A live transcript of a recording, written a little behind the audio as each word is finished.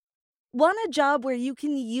Want a job where you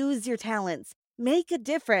can use your talents, make a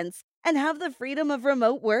difference, and have the freedom of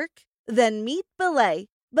remote work? Then meet Belay.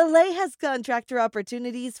 Belay has contractor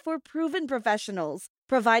opportunities for proven professionals,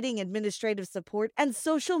 providing administrative support and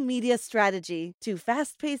social media strategy to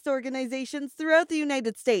fast-paced organizations throughout the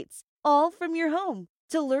United States, all from your home.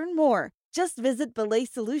 To learn more, just visit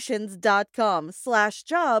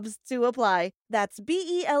belaysolutions.com/jobs to apply. That's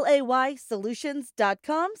BELAY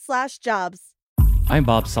solutions.com/jobs. I'm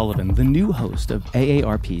Bob Sullivan, the new host of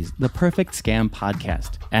AARP's The Perfect Scam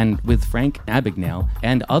podcast. And with Frank Abagnale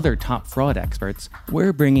and other top fraud experts,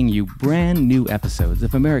 we're bringing you brand new episodes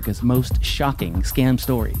of America's most shocking scam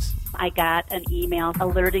stories. I got an email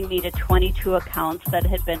alerting me to 22 accounts that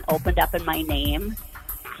had been opened up in my name.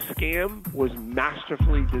 Scam was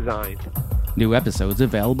masterfully designed. New episodes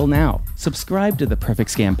available now. Subscribe to the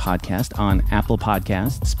Perfect Scam podcast on Apple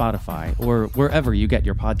Podcasts, Spotify, or wherever you get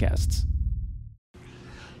your podcasts.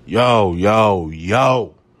 Yo.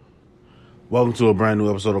 Welcome to a brand new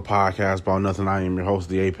episode of Podcast About Nothing. I am your host,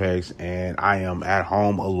 The Apex, and I am at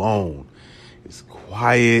home alone. It's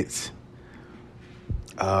quiet.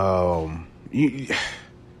 You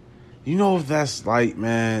know what that's like,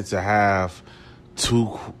 man, to have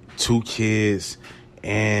two kids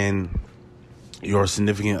and your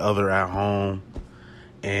significant other at home,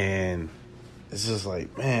 and it's just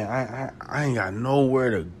like, man, I ain't got nowhere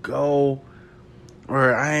to go.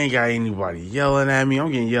 Or I ain't got anybody yelling at me.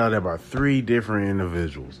 I'm getting yelled at by 3 different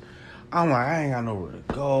individuals. I'm like, I ain't got nowhere to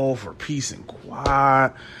go for peace and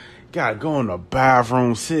quiet. Gotta go in the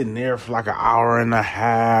bathroom, sitting there for like an hour and a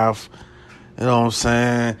half. You know what I'm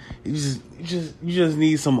saying? You just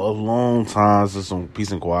need some alone time, so some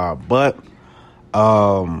peace and quiet. But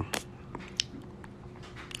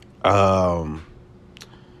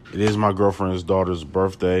it is my girlfriend's daughter's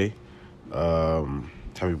birthday.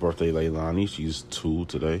 Happy birthday, Leilani. She's 2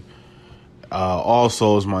 today.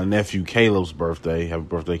 Also, it's my nephew Caleb's birthday. Happy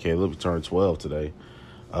birthday, Caleb. He turned 12 today.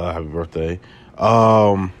 Happy birthday.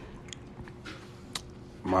 My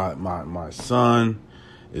son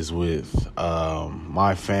is with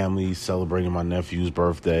my family celebrating my nephew's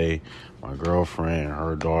birthday. My girlfriend and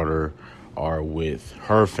her daughter are with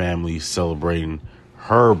her family celebrating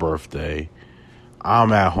her birthday.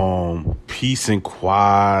 I'm at home, peace and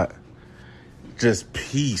quiet. Just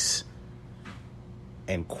peace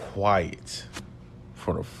and quiet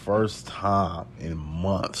for the first time in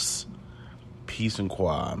months. Peace and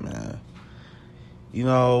quiet, man. You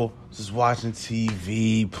know, just watching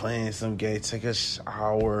TV, playing some game, take a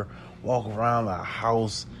shower, walk around the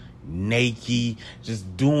house naked,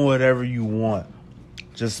 just doing whatever you want.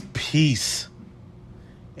 Just peace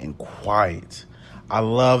and quiet. I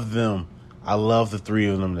love them. I love the 3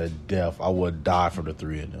 of them to death. I would die for the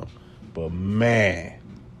 3 of them. But man,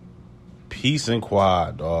 peace and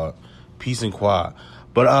quiet, dog. Peace and quiet.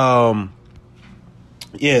 But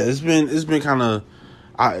yeah, it's been kind of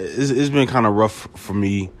rough for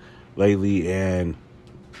me lately, and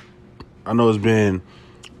I know it's been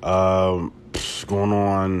going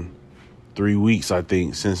on 3 weeks, I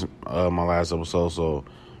think, since my last episode. So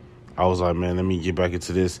I was like, man, let me get back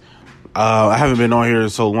into this. I haven't been on here in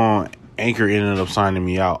so long. Anchor ended up signing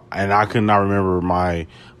me out, and I could not remember my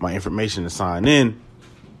information to sign in.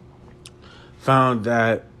 Found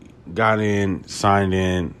that, got in, signed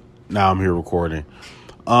in. Now I'm here recording.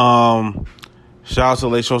 Shout out to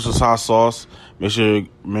Lechosas Hot Sauce. Make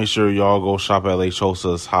sure y'all go shop at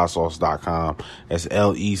lechosashotsauce.com. That's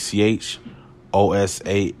LECHOSAS.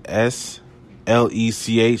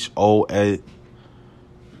 LECH.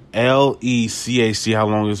 See how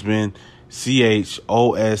long it's been? CHOSAS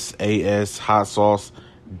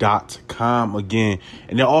hotsauce.com again.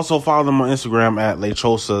 And then also follow them on Instagram at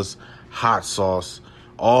Lechosas Hot Sauce.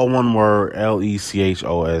 All one word,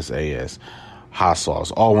 LECHOSAS Hot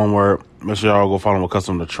Sauce. All one word. Make sure y'all go follow them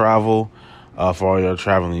Accustomed to Travel for all your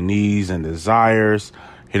traveling needs and desires.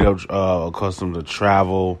 Hit up Accustomed to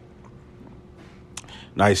Travel.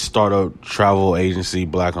 Nice startup travel agency,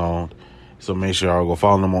 black owned. So make sure y'all go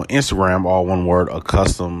follow them on Instagram. All one word,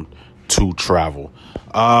 Accustomed to Travel.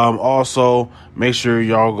 Also, make sure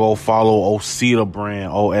y'all go follow Osita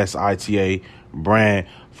brand, OSITA brand,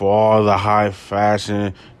 for all the high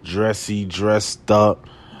fashion, dressed up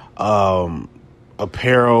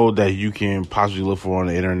apparel that you can possibly look for on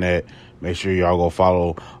the internet. Make sure y'all go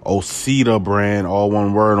follow Osita brand, all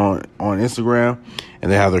one word, on Instagram,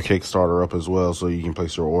 and they have their Kickstarter up as well, so you can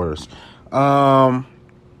place your orders. For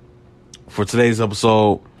today's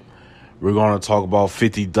episode, we're going to talk about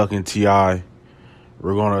 50 Duck and T.I.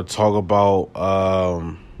 We're going to talk about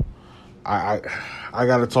I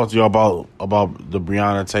got to talk to y'all about the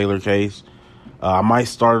Breonna Taylor case. I might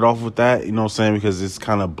start it off with that, you know what I'm saying, because it's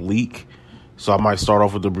kind of bleak. So I might start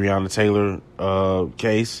off with the Breonna Taylor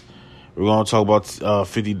case. We're going to talk about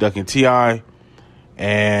 50 Duck and T.I.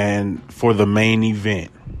 And for the main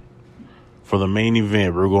event,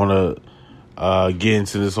 we're going to get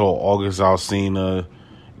into this whole August Alsina,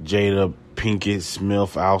 Jada Pinkett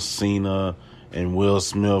Smith, Alsina, and Will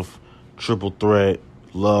Smith triple threat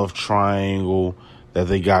love triangle that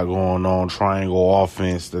they got going on, triangle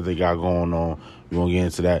offense that they got going on. We're going to get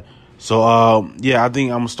into that. So, I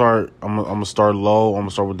think I'm gonna start low. I'm gonna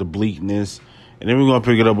start with the bleakness, and then we're gonna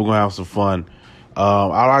pick it up. We're gonna have some fun.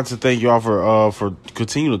 I'd like to thank y'all for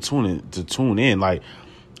continuing to tune in. Like,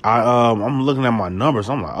 I'm looking at my numbers.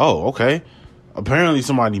 I'm like, oh, okay. Apparently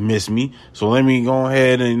somebody missed me. So let me go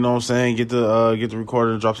ahead and, you know what I'm saying, get the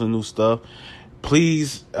recorder and drop some new stuff.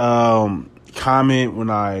 Please, comment when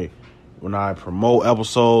I promote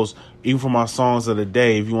episodes, even for my songs of the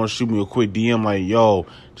day. If you want to shoot me a quick DM like, yo,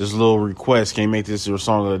 just a little request, can you make this your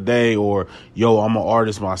song of the day? Or, yo, I'm an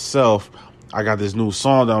artist myself, I got this new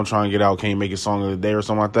song that I'm trying to get out, can you make a song of the day or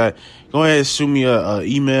something like that? Go ahead and shoot me a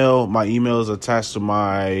email. My email is attached to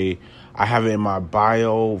I have it in my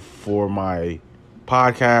bio for my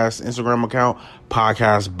podcast Instagram account,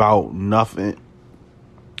 Podcast About Nothing.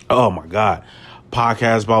 Oh my God.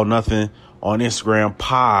 Podcast About Nothing on Instagram,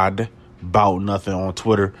 Pod About Nothing on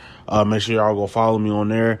Twitter. Make sure y'all go follow me on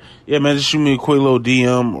there. Yeah, man, just shoot me a quick little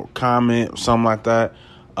DM or comment or something like that.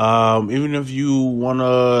 Even if you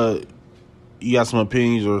got some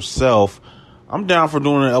opinions yourself, I'm down for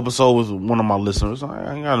doing an episode with one of my listeners.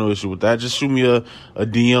 I ain't got no issue with that. Just shoot me a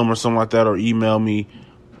DM or something like that, or email me.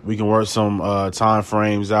 We can work some time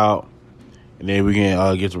frames out, and then we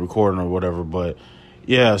can get to recording or whatever. But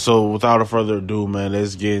yeah, so without a further ado, man,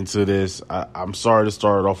 let's get into this. I'm sorry to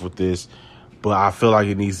start off with this, but I feel like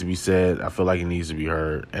it needs to be said. I feel like it needs to be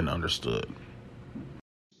heard and understood.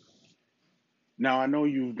 Now, I know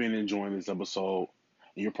you've been enjoying this episode,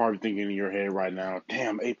 and you're probably thinking in your head right now,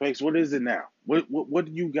 damn, Apex, what is it now? What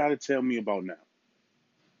do you got to tell me about now?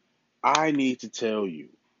 I need to tell you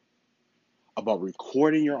about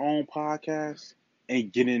recording your own podcast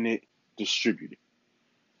and getting it distributed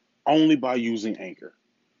only by using Anchor.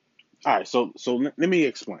 All right, so let me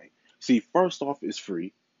explain. See, first off, it's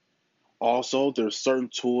free. Also, there's certain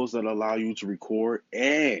tools that allow you to record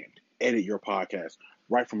and edit your podcast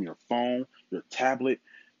right from your phone, your tablet,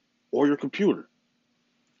 or your computer.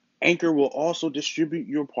 Anchor will also distribute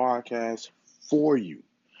your podcast for you,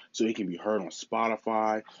 so it can be heard on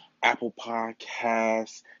Spotify, Apple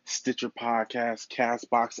Podcasts, Stitcher Podcasts,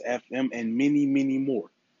 Castbox FM, and many, many more.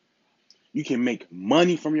 You can make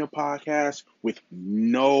money from your podcast with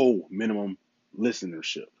no minimum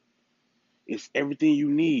listenership. It's everything you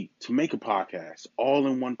need to make a podcast all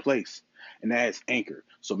in one place, and that is Anchor.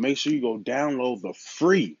 So make sure you go download the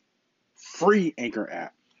free Anchor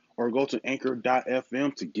app, or go to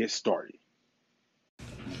anchor.fm to get started.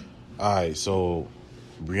 All right, so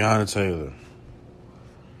Breonna Taylor,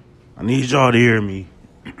 I need y'all to hear me.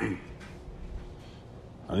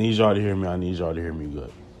 I need y'all to hear me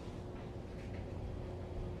good.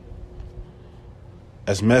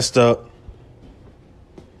 As messed up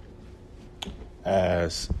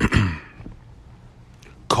as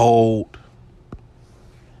cold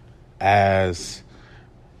as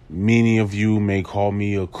many of you may call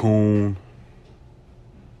me a coon,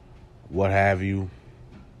 what have you,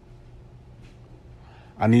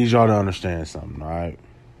 I need y'all to understand something, all right?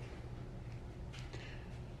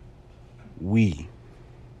 We,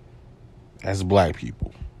 as black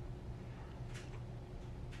people,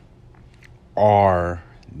 are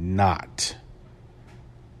not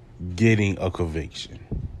getting a conviction.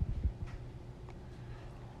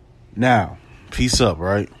 Now, peace up,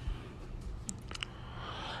 right?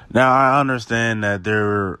 Now, I understand that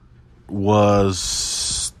there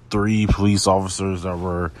was 3 police officers that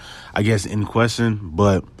were, I guess, in question,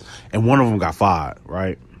 and one of them got fired,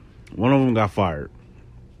 right? One of them got fired.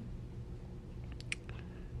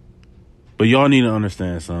 But y'all need to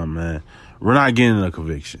understand something, man. We're not getting a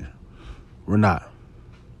conviction. We're not.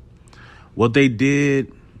 What they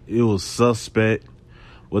did, it was suspect.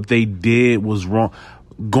 What they did was wrong.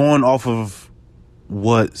 Going off of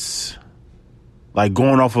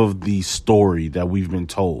the story that we've been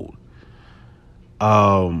told.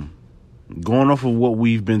 Going off of what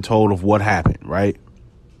we've been told of what happened, right?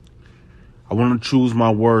 I want to choose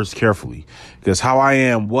my words carefully, because how I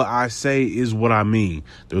am, what I say is what I mean.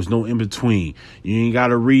 There's no in between. You ain't got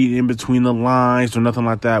to read in between the lines or nothing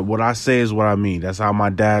like that. What I say is what I mean. That's how my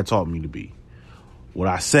dad taught me to be. What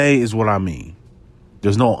I say is what I mean.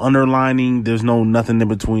 There's no underlining. There's no nothing in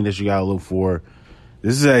between that you got to look for.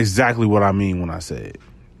 This is exactly what I mean when I say it.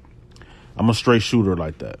 I'm a straight shooter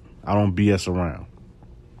like that. I don't BS around.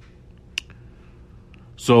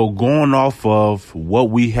 So going off of what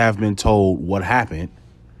we have been told what happened,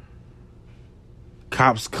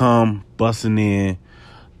 cops come busting in,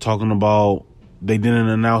 talking about they didn't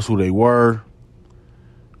announce who they were.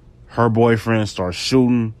 Her boyfriend starts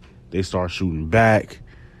shooting. They start shooting back.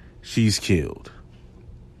 She's killed.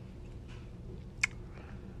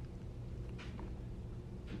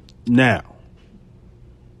 Now,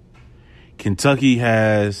 Kentucky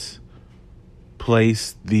has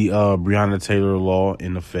placed the Breonna Taylor law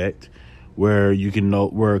in effect, where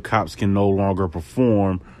where cops can no longer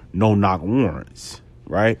perform no-knock warrants.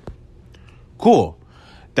 Right? Cool.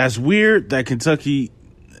 That's weird that Kentucky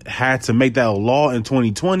had to make that a law in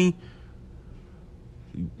 2020.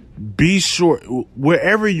 Be sure,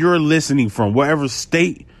 wherever you're listening from, whatever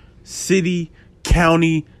state, city,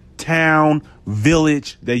 county, town,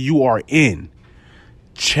 village that you are in,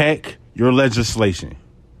 check your legislation.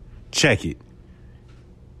 Check it.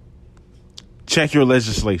 Check your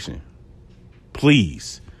legislation.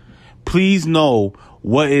 Please. Please know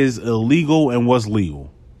what is illegal and what's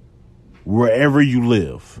legal wherever you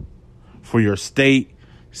live, for your state,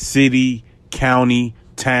 city, county,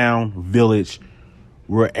 town, village,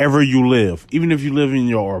 wherever you live. Even if you live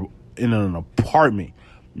in an apartment,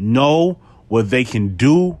 know what they can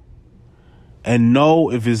do and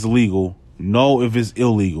know if it's legal, know if it's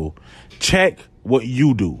illegal. Check what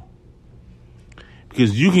you do,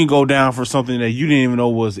 because you can go down for something that you didn't even know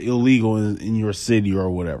was illegal in your city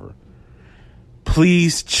or whatever.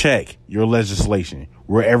 Please check your legislation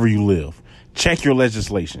wherever you live. Check your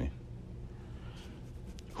legislation.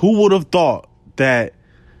 Who would have thought that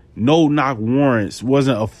no-knock warrants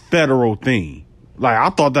wasn't a federal thing? Like, I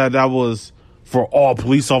thought that was for all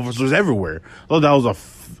police officers everywhere. I thought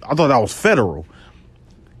that was federal.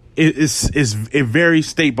 It varies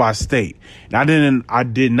state by state, and I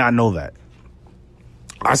did not know that.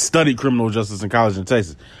 I studied criminal justice in college in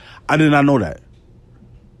Texas. I did not know that.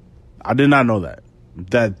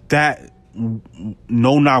 That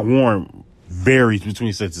no-knock warrant varies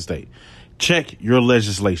between state to state. Check your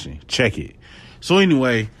legislation. Check it. So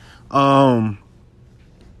anyway, that's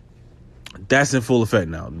in full effect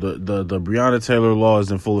now. The Breonna Taylor law is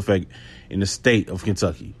in full effect in the state of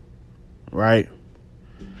Kentucky, right?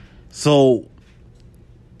 So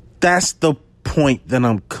that's the point that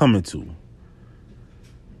I'm coming to.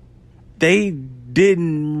 They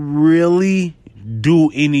didn't really do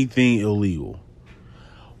anything illegal.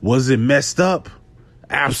 Was it messed up?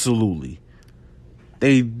 Absolutely.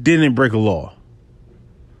 They didn't break a law.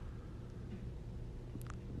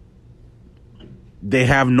 They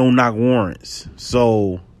have no-knock warrants.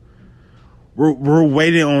 So we're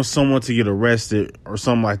waiting on someone to get arrested or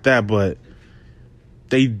something like that, but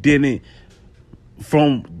they didn't.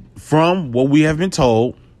 From what we have been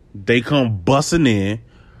told, they come busting in.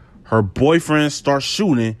 Her boyfriend starts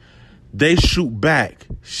shooting. They shoot back.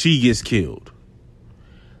 She gets killed.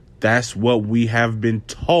 That's what we have been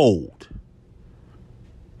told.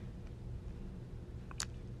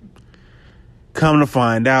 Come to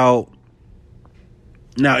find out.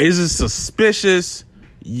 Now, is it suspicious?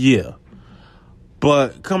 Yeah.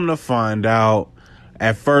 But come to find out,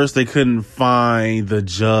 at first they couldn't find the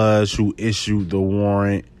judge who issued the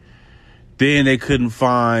warrant. Then they couldn't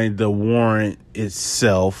find the warrant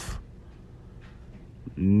itself.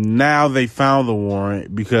 Now they found the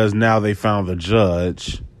warrant because now they found the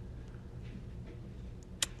judge.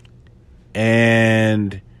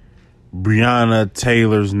 And Breonna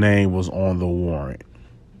Taylor's name was on the warrant.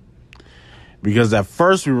 Because at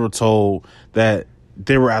first we were told that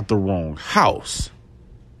they were at the wrong house.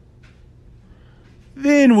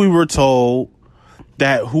 Then we were told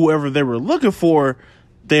that whoever they were looking for,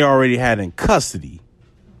 they already had in custody.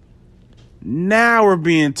 Now we're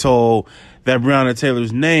being told that Breonna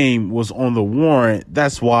Taylor's name was on the warrant.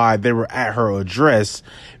 That's why they were at her address,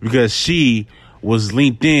 because she was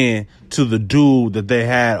linked in to the dude that they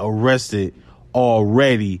had arrested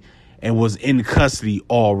already and was in custody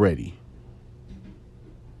already.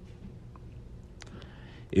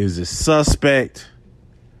 Is it suspect?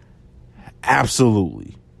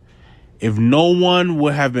 Absolutely. If no one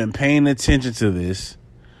would have been paying attention to this,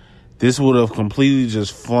 this would have completely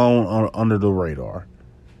just flown under the radar.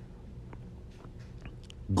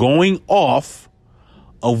 Going off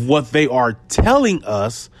of what they are telling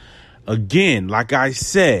us, again, like I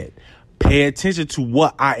said, pay attention to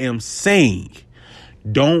what I am saying.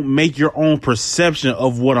 Don't make your own perception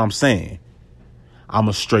of what I'm saying. I'm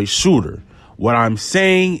a straight shooter. What I'm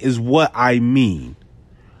saying is what I mean.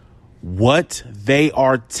 What they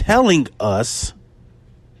are telling us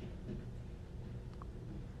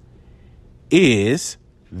is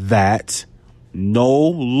that no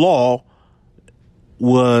law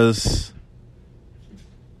was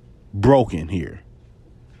broken here.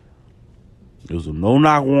 There was a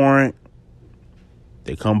no-knock warrant.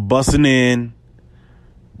 They come busting in.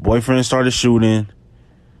 Boyfriend started shooting.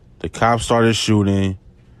 The cops started shooting.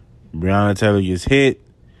 Breonna Taylor gets hit.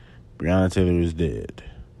 Breonna Taylor is dead.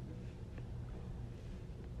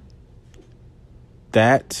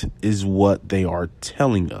 That is what they are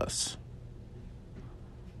telling us.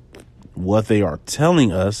 What they are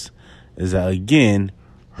telling us is that, again,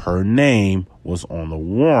 her name was on the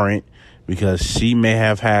warrant because she may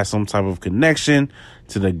have had some type of connection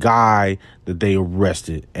to the guy that they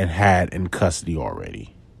arrested and had in custody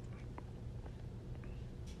already.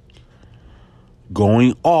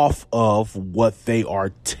 Going off of what they are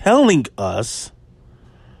telling us,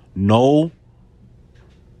 no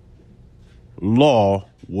law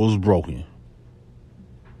was broken.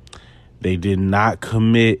 They did not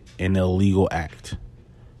commit an illegal act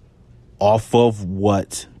off of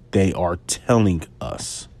what they are telling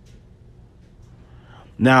us.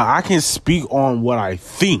 Now, I can speak on what I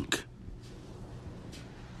think.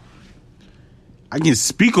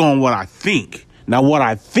 Now, what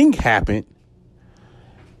I think happened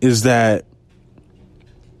is that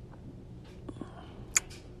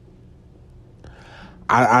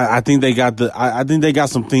I think they got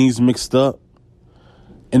some things mixed up,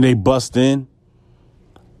 and they bust in,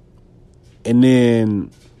 and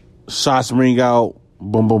then shots ring out,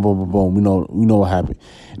 boom, boom, boom, boom, boom. We know what happened.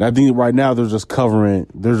 And I think right now they're just covering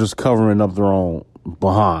up their own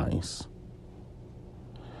behinds.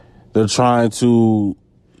 They're trying to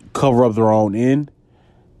cover up their own end.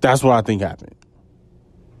 That's what I think happened.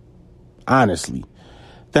 Honestly,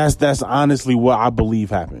 that's honestly what I believe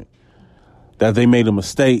happened. That they made a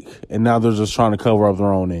mistake and now they're just trying to cover up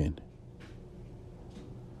their own end.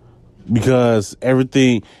 Because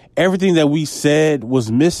everything that we said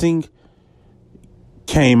was missing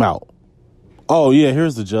came out. Oh yeah,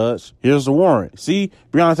 here's the judge. Here's the warrant. See,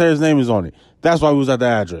 Breonna Taylor's name is on it. That's why we was at the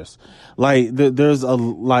address. Like there's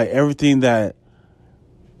everything that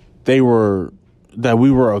we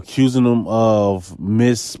were accusing them of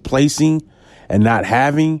misplacing and not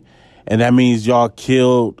having, and that means y'all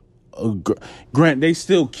killed. Grant, they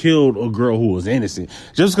still killed a girl who was innocent.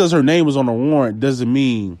 Just because her name was on the warrant doesn't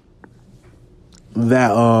mean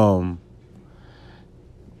that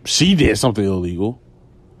she did something illegal.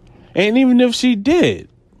 And even if she did,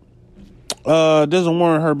 doesn't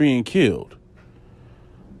warrant her being killed.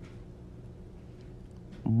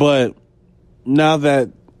 But now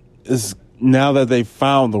that they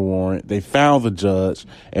found the warrant, they found the judge,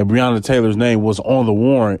 and Breonna Taylor's name was on the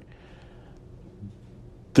warrant,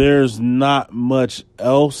 there's not much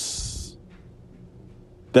else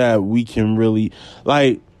that we can really,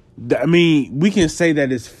 like, I mean, we can say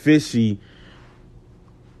that it's fishy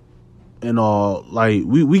and all, like,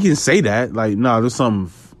 we can say that, like, no, there's something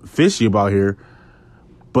fishy about here,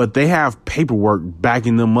 but they have paperwork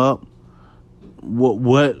backing them up.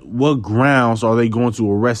 What grounds are they going to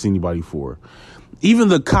arrest anybody for? Even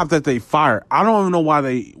the cop that they fired, I don't even know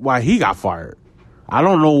why he got fired. I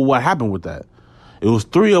don't know what happened with that. It was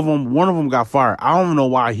 3 of them. One of them got fired. I don't know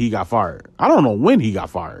why he got fired. I don't know when he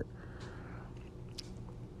got fired.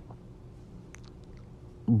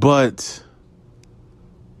 But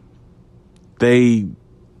going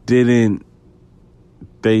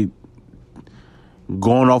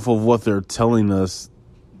off of what they're telling us,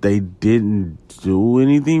 they didn't do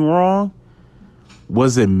anything wrong.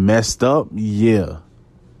 Was it messed up? Yeah.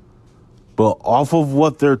 But off of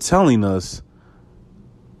what they're telling us,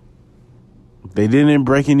 they didn't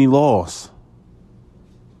break any laws.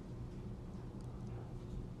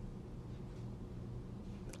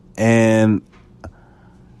 And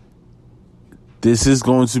this is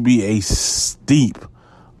going to be a steep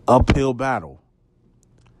uphill battle.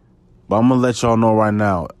 But I'm going to let y'all know right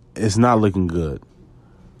now, it's not looking good.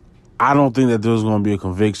 I don't think that there's going to be a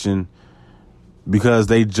conviction because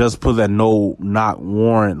they just put that no-knock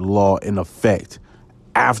warrant law in effect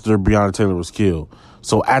after Breonna Taylor was killed.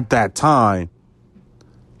 So at that time,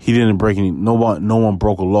 he didn't break no one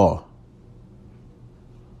broke a law.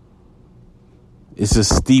 It's a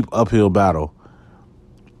steep uphill battle.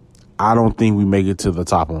 I don't think we make it to the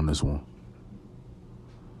top on this one.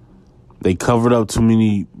 They covered up too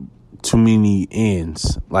many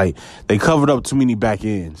ends. Like, they covered up too many back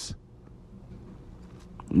ends.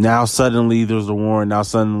 Now suddenly there's a warrant. Now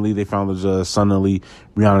suddenly they found the judge. Suddenly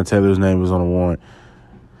Breonna Taylor's name is on a warrant.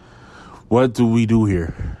 What do we do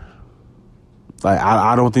here? Like,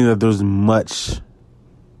 I don't think that there's much.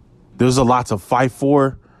 There's a lot to fight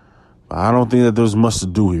for, but I don't think that there's much to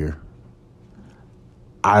do here.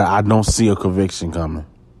 I don't see a conviction coming.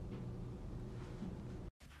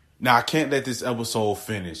 Now, I can't let this episode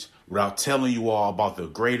finish without telling you all about the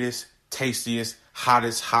greatest, tastiest,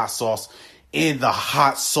 hottest hot sauce in the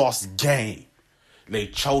hot sauce game.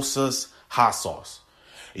 Lechosa's hot sauce.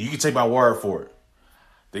 And you can take my word for it.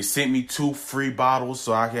 They sent me 2 free bottles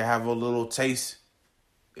so I can have a little taste.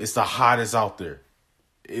 It's the hottest out there.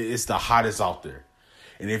 It's the hottest out there.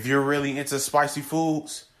 And if you're really into spicy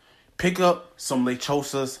foods, pick up some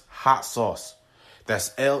Lechosa's hot sauce.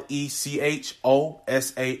 That's LECHOSAS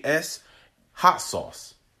hot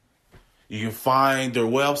sauce. You can find their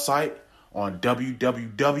website on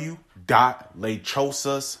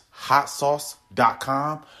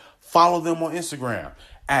www.lechosashotsauce.com. Follow them on Instagram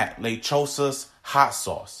at Lechosas Hot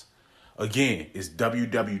Sauce. Again, it's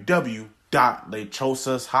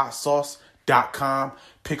www.lechosashotsauce.com.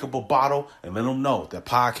 Pick up a bottle and let them know that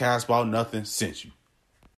Podcast About Nothing sent you.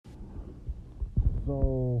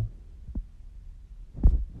 So,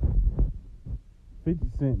 50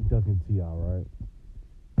 Cent ducking T.I., right?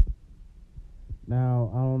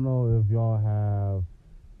 Now, I don't know if y'all have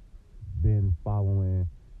been following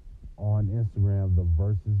on Instagram the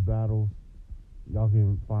versus battles. Y'all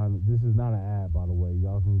can find, this is not an ad, by the way.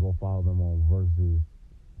 Y'all can go follow them on Versus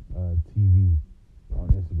TV on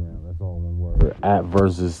Instagram. That's all one word. At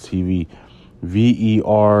Versus TV. VERZUZ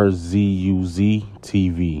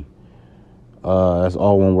TV. That's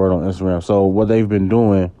all one word on Instagram. So what they've been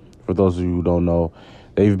doing, for those of you who don't know,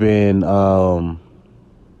 they've been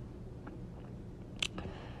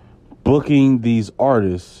booking these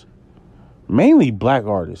artists, mainly black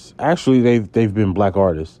artists. Actually, they've been black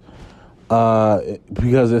artists.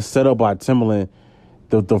 Because it's set up by Timbaland.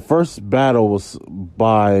 The first battle was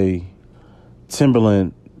by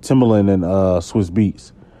Timbaland and Swiss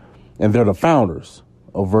Beats, and they're the founders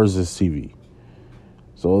of Versus TV.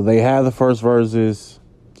 So they had the first verses,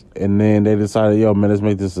 and then they decided, yo, man, let's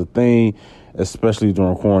make this a thing, especially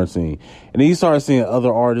during quarantine. And then you started seeing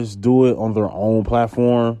other artists do it on their own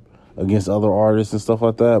platform against other artists and stuff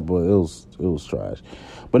like that, but it was trash.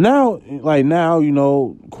 But now, you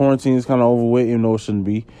know, quarantine is kind of over with, even though it shouldn't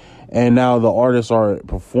be. And now the artists are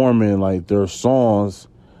performing, like, their songs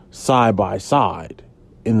side by side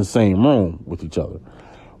in the same room with each other,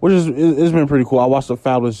 which it's been pretty cool. I watched the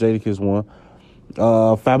Fabulous Jadakiss one.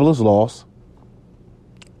 Fabulous lost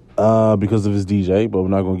because of his DJ, but we're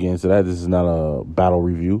not going to get into that. This is not a battle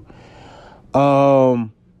review.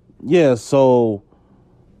 Yeah, so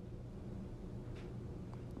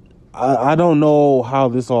I don't know how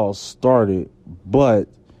this all started, but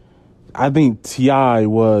I think T.I.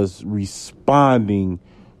 was responding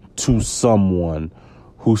to someone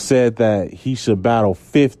who said that he should battle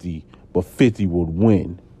 50, but 50 would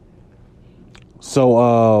win.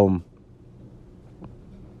 So,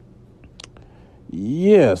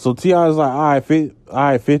 yeah, so T.I. is like, all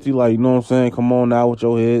right, 50, like, you know what I'm saying? Come on now with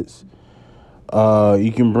your hits.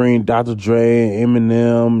 You can bring Dr. Dre,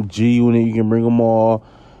 Eminem, G Unit, you can bring them all.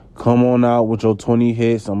 Come on out with your 20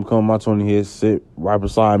 hits. I'm coming with my 20 hits. Sit right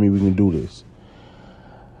beside me. We can do this.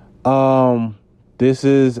 This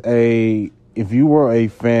is if you were a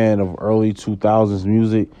fan of early 2000s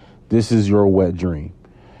music, this is your wet dream.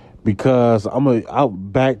 Because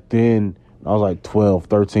back then, I was like 12,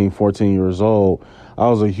 13, 14 years old. I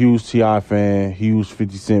was a huge T.I. fan, huge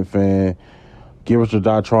 50 Cent fan. Get Rich or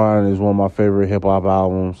Die Trying is one of my favorite hip-hop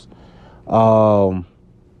albums.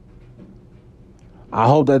 I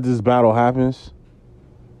hope that this battle happens,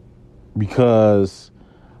 because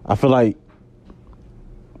I feel like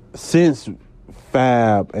since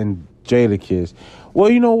Fab and Jadakiss, well,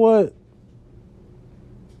 you know what?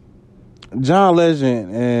 John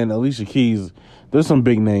Legend and Alicia Keys, there's some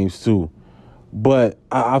big names too. But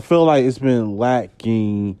I feel like it's been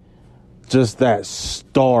lacking just that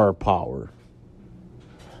star power.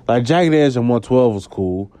 Like Jagged Edge and 112 was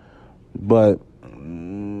cool, but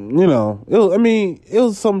you know, it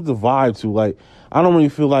was something to vibe to. Like, I don't really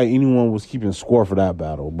feel like anyone was keeping score for that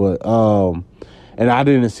battle, but and I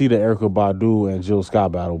didn't see the Erykah Badu and Jill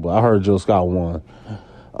Scott battle, but I heard Jill Scott won.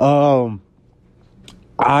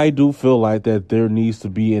 I do feel like that there needs to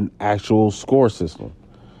be an actual score system,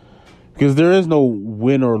 because there is no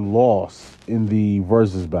win or loss in the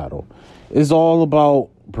versus battle. It's all about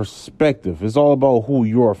perspective. It's all about who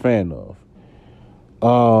you're a fan of.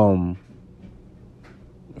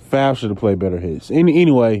 Fab should have played better hits.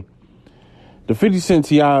 Anyway, the 50 Cent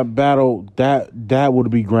T.I. battle, that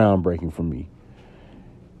would be groundbreaking for me.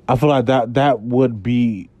 I feel like that would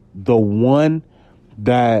be the one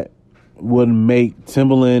that would make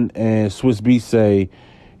Timbaland and Swiss Beats say,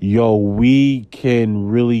 yo, we can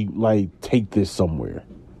really, like, take this somewhere.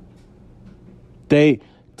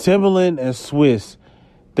 Timbaland and Swiss,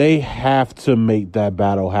 they have to make that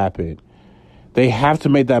battle happen. They have to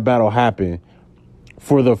make that battle happen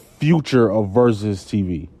for the future of Versus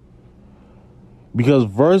TV. Because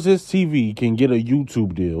Versus TV can get a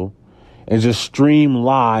YouTube deal and just stream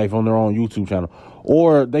live on their own YouTube channel.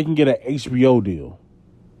 Or they can get an HBO deal.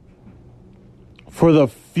 For the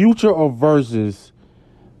future of Versus,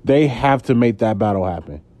 they have to make that battle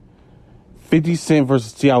happen. 50 Cent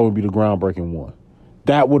versus T.I. would be the groundbreaking one.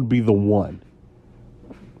 That would be the one.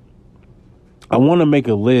 I want to make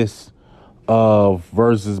a list of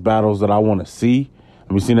Versus battles that I want to see.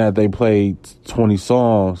 And we seen that they played 20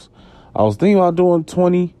 songs. I was thinking about doing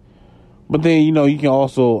 20. But then, you can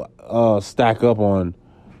also stack up on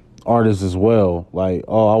artists as well. Like,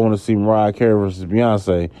 I want to see Mariah Carey versus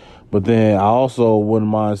Beyonce. But then I also wouldn't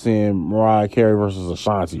mind seeing Mariah Carey versus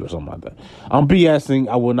Ashanti or something like that. I'm BSing.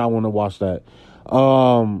 I would not want to watch that.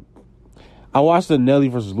 I watched the Nelly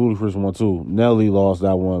versus Ludacris one too. Nelly lost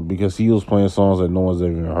that one because he was playing songs that no one's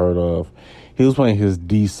even heard of. He was playing his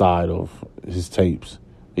D side of his tapes.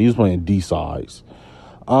 He was playing D sides.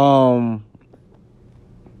 I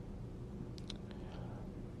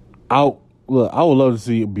would love to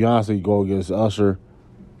see Beyonce go against Usher.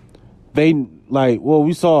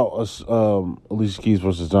 We saw Alicia Keys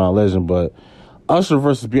versus John Legend, but Usher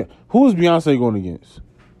versus Beyonce. Who is Beyonce going against?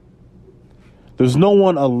 There's no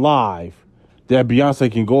one alive that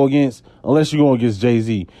Beyonce can go against unless you're going against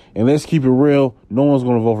Jay-Z. And let's keep it real, no one's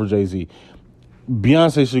going to vote for Jay-Z.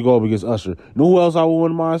 Beyonce should go up against Usher. You know who else I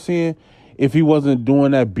wouldn't mind seeing? If he wasn't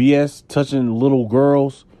doing that BS, touching little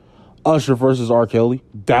girls, Usher versus R. Kelly.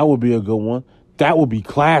 That would be a good one. That would be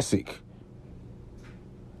classic.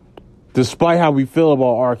 Despite how we feel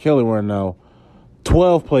about R. Kelly right now,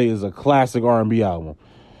 12 Play is a classic R&B album.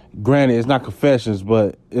 Granted, it's not Confessions,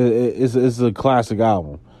 but it's a classic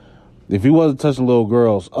album. If he wasn't touching little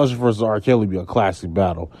girls, Usher versus R. Kelly would be a classic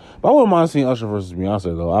battle. But I wouldn't mind seeing Usher versus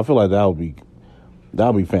Beyonce, though. I feel like that would be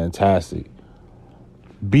fantastic.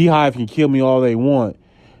 Beehive can kill me all they want.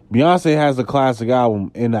 Beyonce has a classic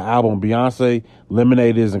album. In the album Beyonce,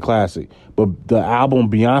 Lemonade isn't classic. But the album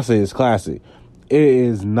Beyonce is classic. It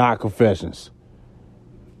is not Confessions.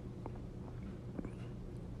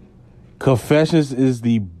 Confessions is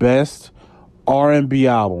the best R&B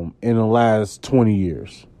album in the last 20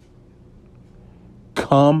 years.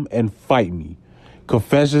 Come and fight me.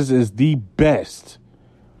 Confessions is the best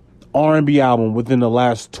R&B album within the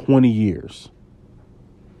last 20 years.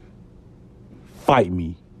 Fight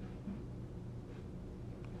me.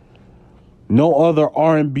 No other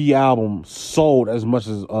R&B album sold as much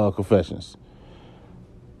as Confessions.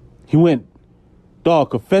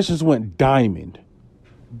 Confessions went diamond.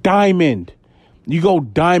 Diamond. You go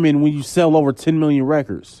diamond when you sell over 10 million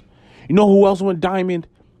records. You know who else went diamond?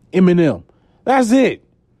 Eminem. That's it.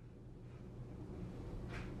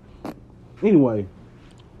 Anyway.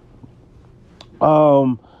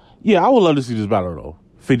 I would love to see this battle though.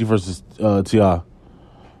 50 versus T.I.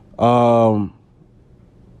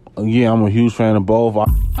 I'm a huge fan of both.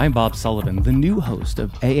 I'm Bob Sullivan, the new host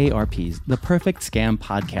of AARP's The Perfect Scam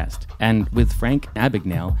podcast. And with Frank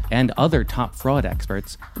Abagnale and other top fraud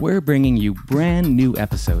experts, we're bringing you brand new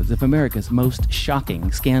episodes of America's most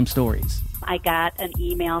shocking scam stories. I got an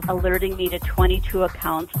email alerting me to 22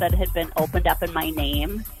 accounts that had been opened up in my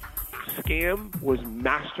name. Scam was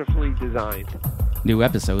masterfully designed. New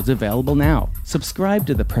episodes available now. Subscribe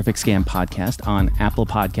to the Perfect Scam podcast on Apple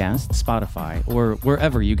Podcasts, Spotify, or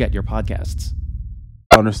wherever you get your podcasts.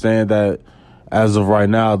 I understand that as of right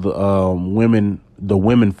now, the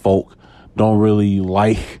women folk don't really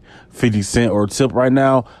like 50 Cent or Tip right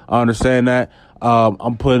now. I understand that.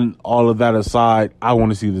 I'm putting all of that aside. I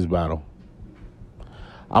want to see this battle.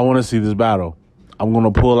 I'm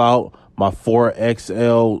going to pull out my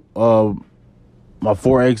 4XL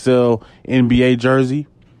NBA jersey,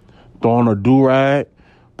 throw on a do-rag,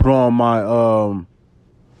 put on my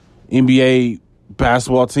NBA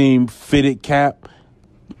basketball team fitted cap,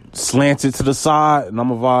 slant it to the side, and I'm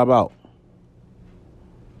going to vibe out.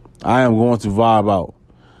 I am going to vibe out.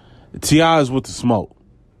 T.I. is with the smoke.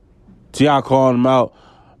 T.I. calling him out.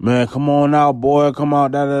 Man, come on out, boy. Come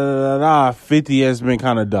out. 50 has been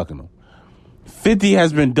kind of ducking him. 50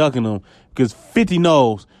 has been ducking him because 50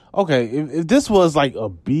 knows, okay, if this was like a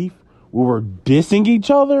beef where we're dissing each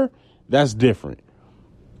other, that's different.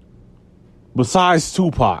 Besides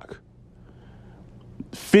Tupac,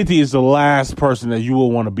 50 is the last person that you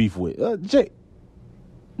will want to beef with. Jay.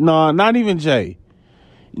 No, not even Jay.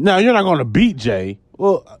 Now, you're not going to beat Jay.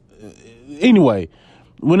 Well, anyway,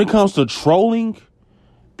 when it comes to trolling,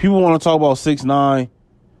 people want to talk about 6ix9ine.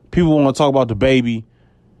 People want to talk about the baby.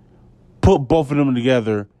 put both of them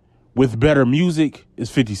together with better music is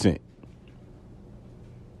 50 Cent.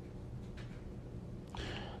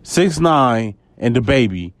 6ix9ine and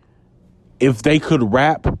DaBaby, if they could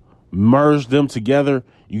rap, merge them together,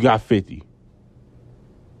 you got 50.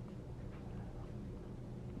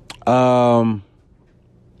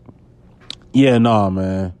 Yeah, nah,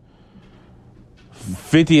 man.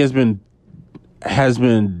 50 has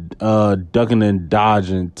been ducking and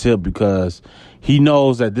dodging Tip because he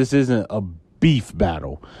knows that this isn't a beef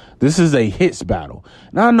battle. This is a hits battle.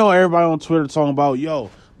 Now I know everybody on Twitter talking about,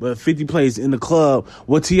 but 50 plays in the club,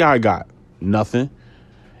 what T.I. got? Nothing.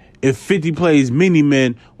 If 50 plays Many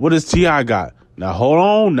Men, what does T.I. got? Now hold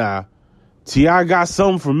on now. T.I. got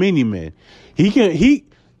something for Many Men.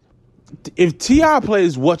 If T.I.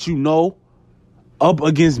 plays What You Know up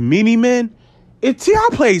against Many Men, if T.I.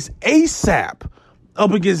 plays ASAP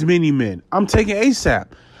up against Many Men, I'm taking ASAP.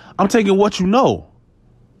 I'm taking What You Know.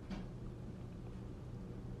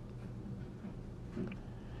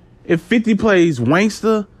 If 50 plays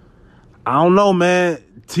Wanksta, I don't know, man.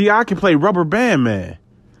 T.I. can play Rubber Band Man.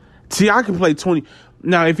 T.I. can play 20.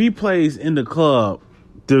 Now, if he plays In the Club,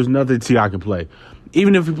 there's nothing T.I. can play.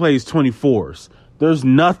 Even if he plays 24s, there's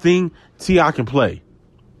nothing T.I. can play.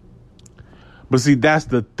 But see, that's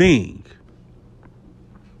the thing.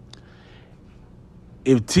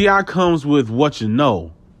 If T.I. comes with What You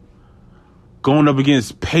Know, going up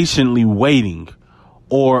against Patiently Waiting,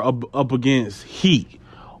 or up against Heat,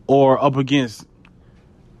 or up against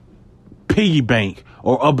Piggy Bank,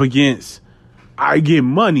 or up against I Get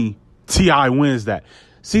Money, T.I. wins that.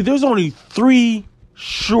 See, there's only 3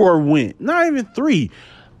 sure wins. Not even 3.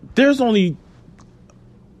 There's only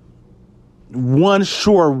one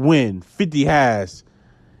sure win 50 has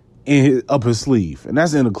up his sleeve, and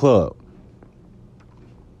that's In the Club.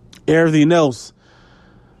 Everything else,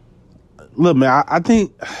 look, man, I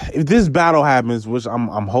think if this battle happens, which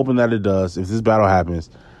I'm hoping that it does, if this battle happens,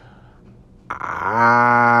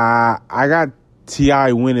 I got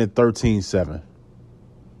T.I. winning 13-7.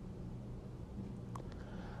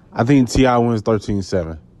 I think T.I. wins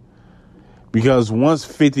 13-7. Because once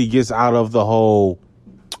 50 gets out of the whole,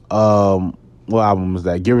 what album was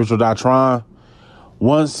that? Get Rich or Die Trying.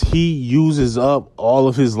 Once he uses up all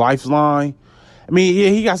of his lifeline, I mean, yeah,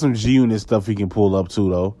 he got some G-Unit stuff he can pull up too,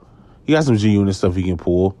 though. He got some G-Unit stuff he can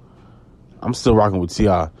pull. I'm still rocking with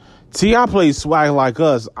T.I. T.I. plays Swag Like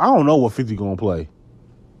Us. I don't know what 50 gonna play.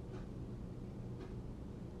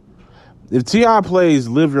 If T.I. plays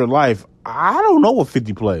Live Your Life, I don't know what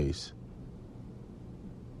 50 plays.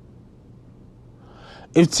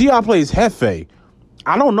 If T.I. plays Hefe,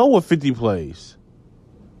 I don't know what 50 plays.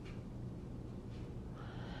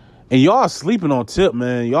 And y'all are sleeping on Tip,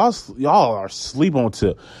 man. Y'all are sleep on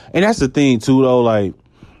Tip. And that's the thing, too, though. Like,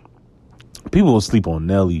 people will sleep on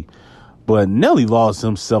Nelly. But Nelly lost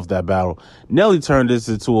himself that battle. Nelly turned this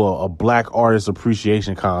into a black artist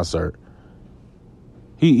appreciation concert.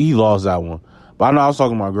 He lost that one. But I know I was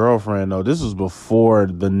talking to my girlfriend, though. This was before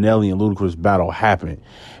the Nelly and Ludacris battle happened.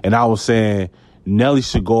 And I was saying Nelly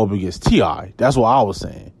should go up against T.I. That's what I was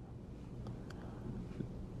saying.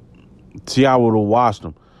 T.I. would have watched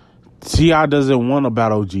him. T.I. doesn't want to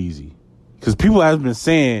battle Jeezy. Because people have been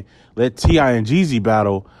saying, let T.I. and Jeezy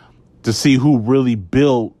battle to see who really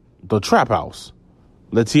built the trap house.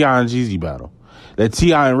 Let T.I. and Jeezy battle. Let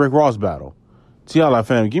T.I. and Rick Ross battle. T.I. like,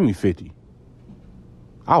 fam, give me 50.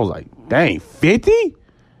 I was like, dang, 50?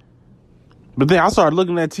 But then I started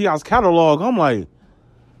looking at T.I.'s catalog. I'm like,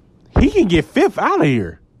 he can get Fifth out of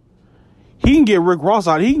here. He can get Rick Ross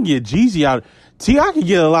out. He can get Jeezy out. T.I. can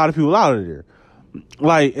get a lot of people out of there.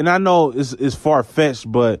 Like, and I know it's far-fetched,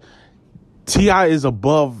 but T.I. is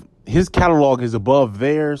above, his catalog is above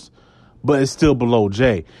theirs, but it's still below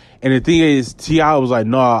Jay. And the thing is, T.I. was like,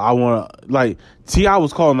 I want to, like, T.I.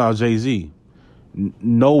 was calling out Jay-Z.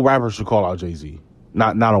 No rapper should call out Jay-Z.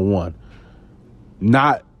 Not a one.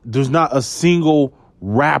 There's not a single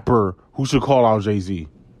rapper who should call out Jay-Z.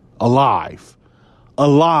 Alive.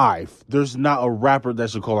 There's not a rapper that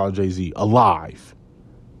should call out Jay-Z. Alive.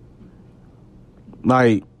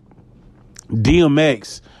 Like,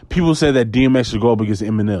 DMX, people say that DMX should go up against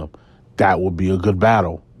Eminem. That would be a good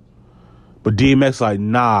battle. But DMX like,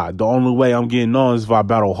 nah, the only way I'm getting on is if I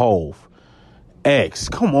battle Hove. X,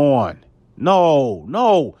 come on.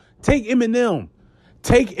 No. Take Eminem.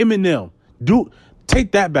 Take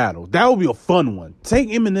that battle. That would be a fun one. Take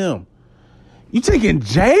Eminem. You taking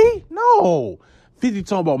Jay? No. 50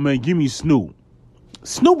 talking about, man, give me Snoop.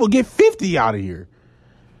 Snoop will get 50 out of here.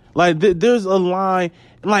 Like, there's a line,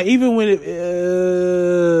 like, even when if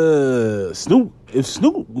Snoop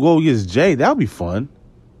go against Jay, that would be fun.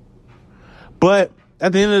 But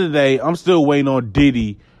at the end of the day, I'm still waiting on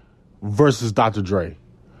Diddy versus Dr. Dre.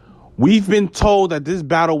 We've been told that this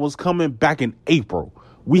battle was coming back in April.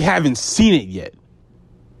 We haven't seen it yet.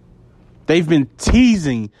 They've been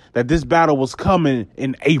teasing that this battle was coming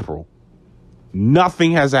in April.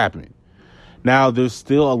 Nothing has happened. Now, there's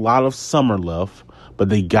still a lot of summer left, but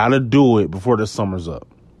they got to do it before the summer's up.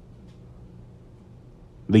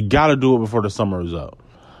 They got to do it before the summer is up.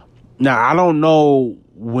 Now, I don't know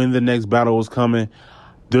when the next battle is coming.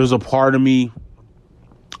 There's a part of me,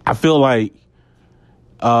 I feel like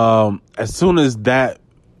as soon as the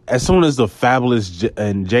Fabulous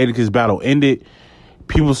and Jadakiss battle ended,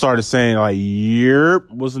 people started saying like,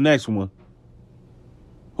 "Yep, what's the next one?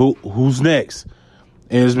 Who's next?"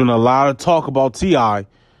 And there's been a lot of talk about T.I.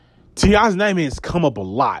 T.I.'s name has come up a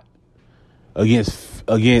lot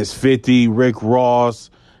against 50, Rick Ross,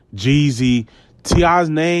 Jeezy. T.I.'s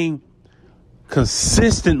name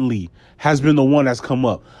consistently has been the one that's come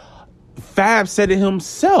up. Fab said it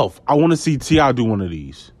himself. I want to see T.I. do one of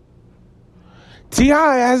these.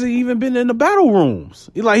 T.I. hasn't even been in the battle rooms.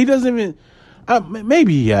 He doesn't even...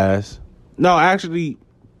 maybe he has. No, actually,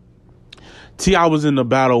 T.I. was in the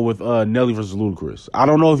battle with Nelly versus Ludacris. I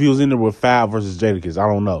don't know if he was in there with Fab versus Jadakiss. I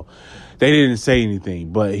don't know. They didn't say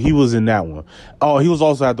anything, but he was in that one. Oh, he was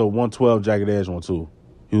also at the 112 Jagged Edge one, too.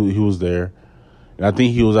 He was there. And I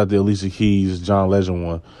think he was at the Alicia Keys, John Legend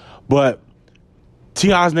one. But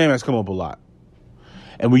T.I.'s name has come up a lot.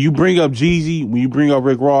 And when you bring up Jeezy, when you bring up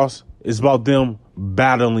Rick Ross, it's about them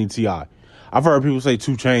battling T.I. I've heard people say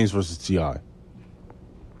 2 Chainz versus T.I.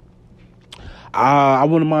 I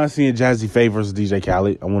wouldn't mind seeing Jazzy Faye versus DJ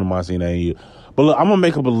Khaled. I wouldn't mind seeing that either. But look, I'm going to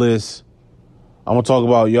make up a list. I'm going to talk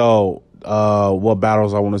about, what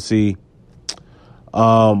battles I want to see.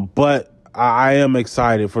 But I am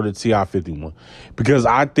excited for the T.I. 51. Because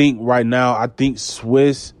I think right now,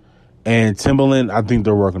 Swiss and Timbaland, I think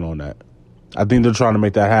they're working on that. I think they're trying to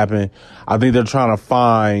make that happen. I think they're trying to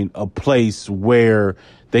find a place where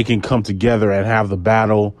they can come together and have the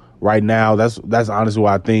battle right now. That's honestly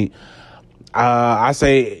what I think. I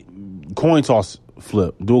say coin toss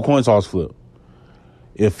flip. Do a coin toss flip.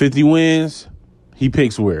 If 50 wins, he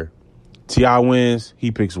picks where. T.I. wins,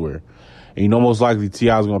 he picks where. And you know most likely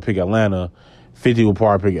T.I. is going to pick Atlanta. 50 will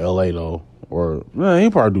probably pick L.A. though. Or,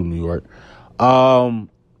 he'll probably do New York.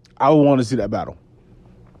 I would want to see that battle.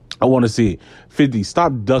 I want to see it. 50,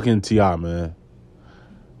 stop ducking T.I., man.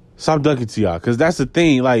 Stop ducking T.I. Because that's the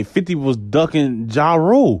thing. 50 was ducking Ja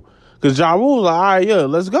Rule. Because Ja Rule was like, all right, yeah,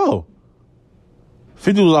 let's go.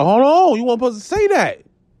 50 was like, hold on, you weren't supposed to say that.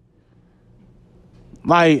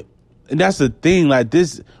 And that's the thing.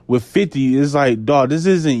 This with 50, it's like, dog, this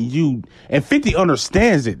isn't you. And 50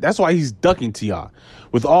 understands it. That's why he's ducking T.I.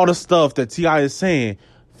 With all the stuff that T.I. is saying,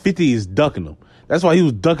 50 is ducking him. That's why he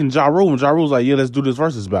was ducking Ja Rule. And Ja Rule's like, yeah, let's do this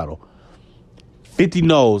versus battle. 50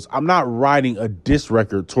 knows I'm not writing a diss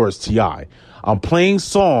record towards T.I. I'm playing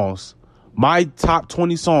songs, my top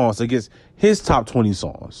 20 songs against his top 20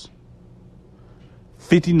 songs.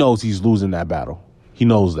 50 knows he's losing that battle. He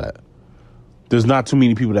knows that. There's not too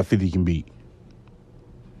many people that 50 can beat.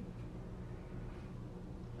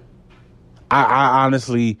 I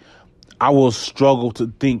honestly, I will struggle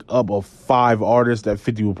to think up of 5 artists that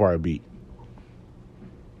 50 will probably beat.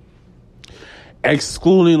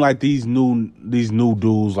 Excluding these new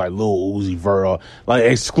dudes like Lil Uzi Vert,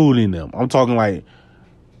 excluding them. I'm talking around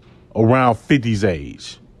 50's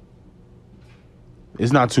age.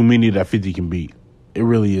 It's not too many that 50 can beat. It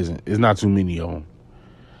really isn't. It's not too many of them.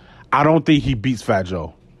 I don't think he beats Fat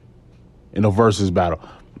Joe in a versus battle.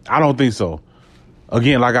 I don't think so.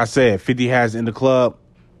 Again, like I said, 50 has in the club.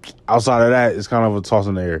 Outside of that, it's kind of a toss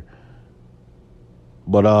in the air.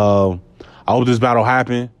 But I hope this battle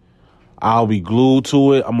happen. I'll be glued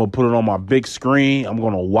to it. I'm going to put it on my big screen. I'm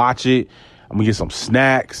going to watch it. I'm going to get some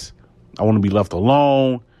snacks. I want to be left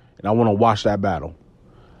alone. And I want to watch that battle.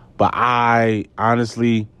 But I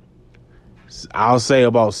honestly, I'll say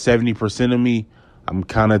about 70% of me, I'm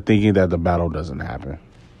kind of thinking that the battle doesn't happen.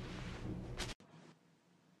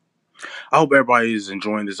 I hope everybody is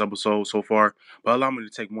enjoying this episode so far, but allow me to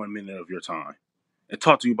take 1 minute of your time and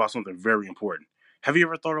talk to you about something very important. Have you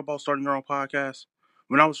ever thought about starting your own podcast?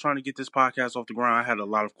 When I was trying to get this podcast off the ground, I had a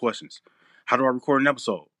lot of questions. How do I record an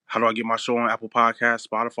episode? How do I get my show on Apple Podcasts,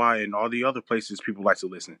 Spotify, and all the other places people like to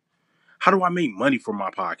listen? How do I make money from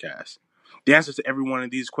my podcast? The answer to every one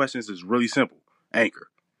of these questions is really simple. Anchor.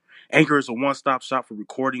 Anchor is a one-stop shop for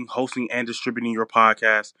recording, hosting, and distributing your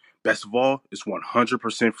podcast. Best of all, it's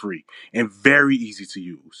 100% free and very easy to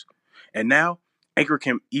use. And now, Anchor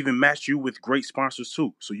can even match you with great sponsors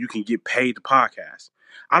too, so you can get paid to podcast.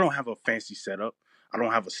 I don't have a fancy setup. I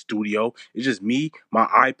don't have a studio. It's just me, my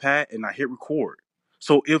iPad, and I hit record.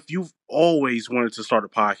 So if you've always wanted to start a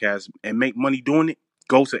podcast and make money doing it,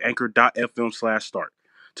 go to anchor.fm/start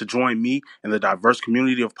to join me and the diverse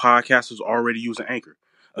community of podcasters already using Anchor.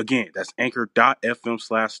 Again, that's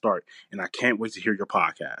anchor.fm/start, and I can't wait to hear your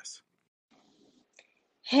podcast.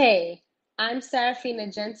 Hey, I'm Serafina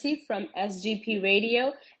Genti from SGP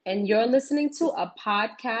Radio, and you're listening to a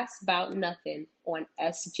podcast about nothing on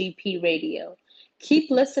SGP Radio.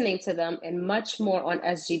 Keep listening to them and much more on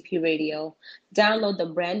SGP Radio. Download the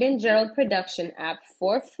Brandon Gerald Production app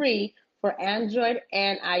for free for Android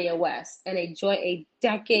and iOS and enjoy a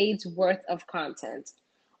decade's worth of content.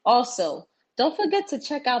 Also, don't forget to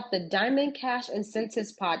check out the Diamond Cash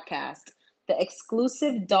Incentives podcast, the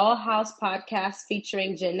exclusive Dollhouse podcast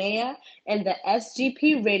featuring Janaea, and the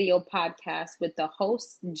SGP Radio podcast with the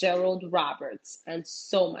host Gerald Roberts, and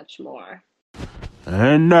so much more.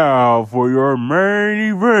 And now for your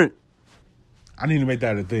main event. I need to make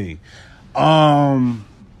that a thing. August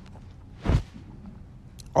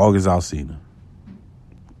Alsina.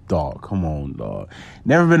 Dog, come on, dog.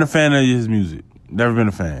 Never been a fan of his music. Never been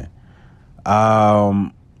a fan.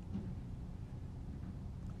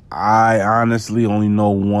 I honestly only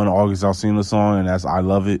know one August Alsina song, and that's I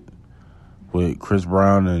Love It with Chris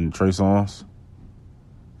Brown and Trey Songz.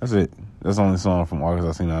 That's it. That's the only song from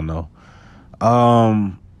August Alsina I know.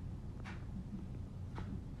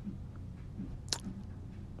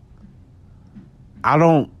 I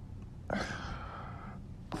don't.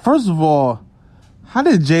 First of all, how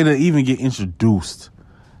did Jada even get introduced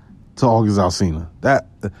to August Alsina?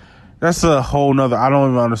 That's a whole nother. I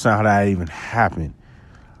don't even understand how that even happened.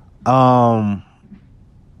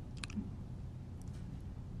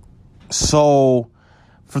 So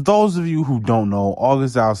for those of you who don't know,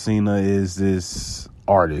 August Alsina is this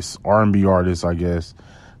artist, R&B artist, I guess,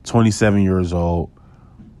 27 years old.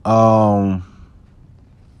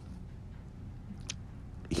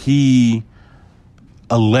 He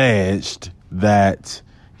alleged that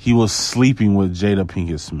he was sleeping with Jada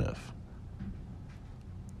Pinkett Smith.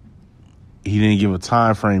 He didn't give a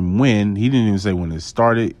time frame when. He didn't even say when it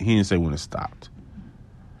started. He didn't say when it stopped.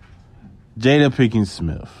 Jada Pinkett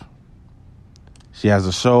Smith. She has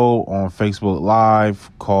a show on Facebook Live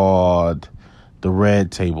called The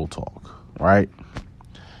Red Table Talk, right?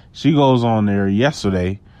 She goes on there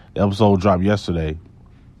yesterday. The episode dropped yesterday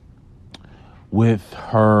with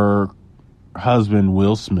her husband,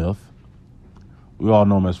 Will Smith. We all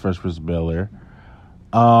know him as Fresh Prince of Bel-Air.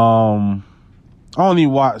 I only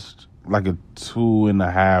watched like a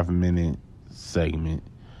 2.5 minute segment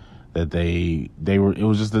that they were, it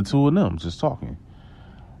was just the two of them just talking.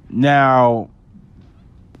 Now,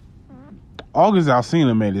 August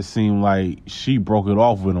Alsina made it seem like she broke it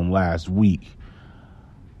off with him last week.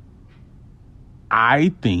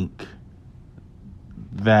 I think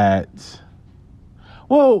that,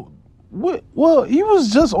 well, he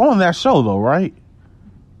was just on that show though, right?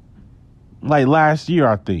 Like last year,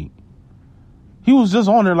 I think. He was just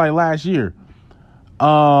on there like last year.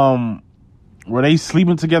 Were they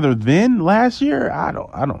sleeping together then last year? I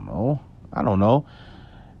don't know.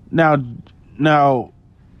 Now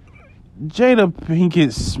Jada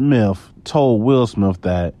Pinkett Smith told Will Smith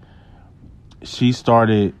that she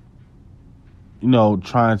started,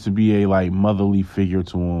 trying to be a like motherly figure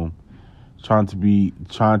to him, trying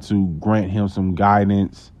to grant him some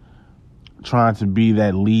guidance, trying to be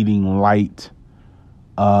that leading light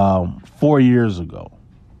 4 years ago,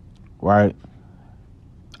 right?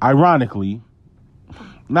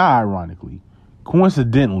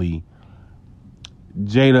 Coincidentally,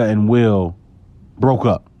 Jada and Will broke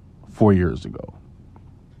up 4 years ago.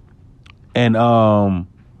 And on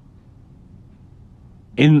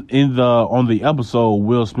the episode,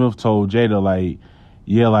 Will Smith told Jada, like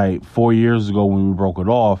 4 years ago when we broke it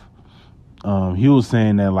off, he was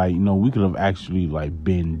saying that we could have actually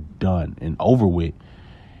been done and over with.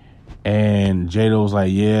 And Jada was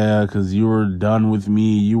like, yeah, because you were done with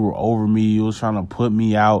me. You were over me. You was trying to put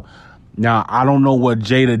me out. Now, I don't know what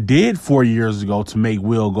Jada did 4 years ago to make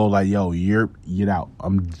Will go yo, get out.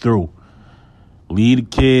 I'm through. Leave the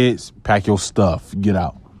kids. Pack your stuff. Get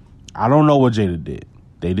out. I don't know what Jada did.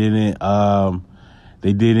 They didn't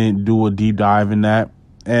do a deep dive in that.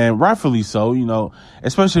 And rightfully so,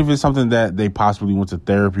 especially if it's something that they possibly went to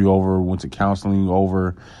therapy over, went to counseling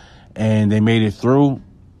over, and they made it through.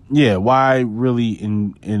 Yeah, why really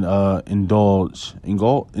indulge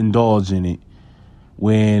in it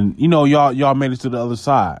when y'all made it to the other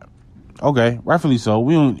side? Okay, rightfully so.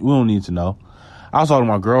 We don't need to know. I was talking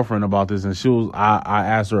to my girlfriend about this, and I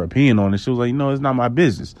asked her opinion on it. She was like, it's not my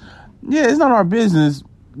business. Yeah, it's not our business,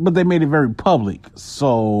 but they made it very public.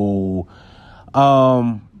 So,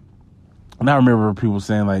 and I remember people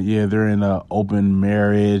saying like, yeah, they're in an open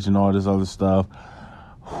marriage and all this other stuff.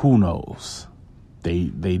 Who knows? They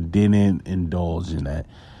didn't indulge in that.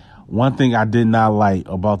 One thing I did not like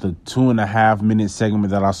about the 2.5 minute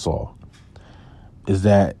segment that I saw is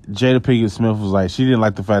that Jada Pinkett Smith was like, she didn't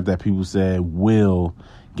like the fact that people said Will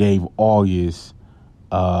gave August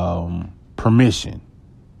permission.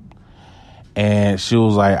 And she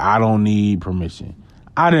was like, I don't need permission.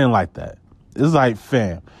 I didn't like that. It's like,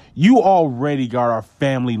 fam, you already got our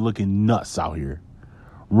family looking nuts out here,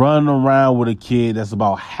 running around with a kid that's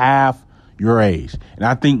about half your age. And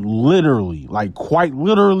I think literally, like quite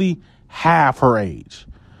literally, half her age.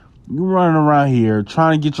 You running around here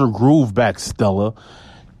trying to get your groove back, Stella.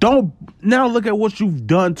 Don't now look at what you've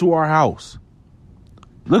done to our house.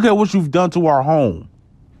 Look at what you've done to our home.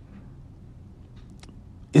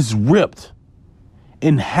 It's ripped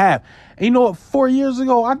in half. And you know what? 4 years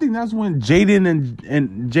ago, I think that's when Jaden and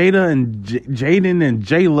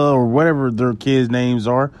Jayla, or whatever their kids' names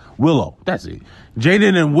are, Willow. That's it.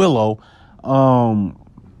 Jaden and Willow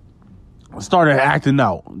started acting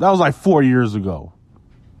out. That was like 4 years ago,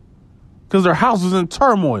 because their house was in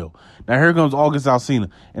turmoil. Now here comes August Alsina,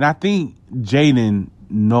 and I think Jaden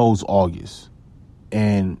knows August,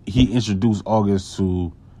 and he introduced August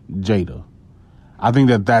to Jada. I think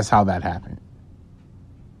that's how that happened.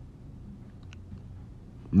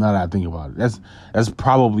 Now that I think about it, that's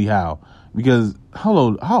probably how. Because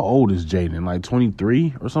how old is Jaden? Like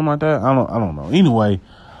 23 or something like that? I don't know. Anyway,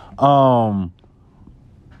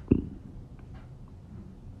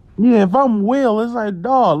 yeah, if I'm Will, it's like,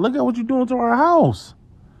 dog, look at what you're doing to our house.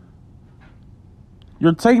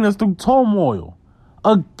 You're taking us through turmoil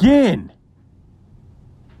again.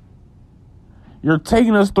 You're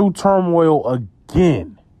taking us through turmoil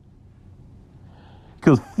again.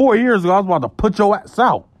 Because 4 years ago, I was about to put your ass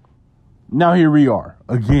out. Now here we are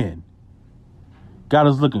again. Got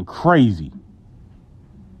us looking crazy.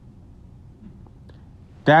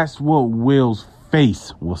 That's what Will's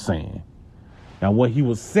face was saying. Now, what he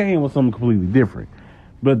was saying was something completely different.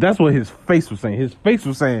 But that's what his face was saying. His face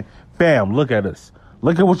was saying, fam, look at us.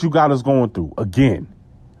 Look at what you got us going through again.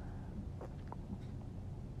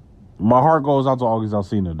 My heart goes out to August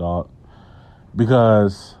Alsina, dog.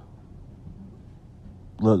 Because,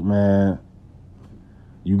 look, man,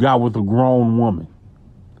 you got with a grown woman.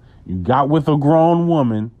 You got with a grown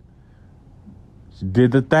woman. She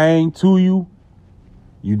did the thing to you.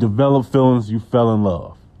 You developed feelings. You fell in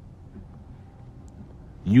love.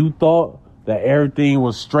 You thought that everything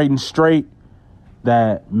was straight.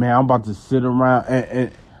 That, man, I'm about to sit around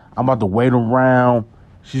and I'm about to wait around.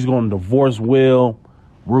 She's going to divorce Will.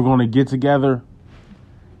 We're going to get together.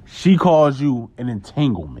 She calls you an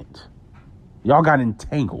entanglement. Y'all got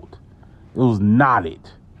entangled. It was knotted.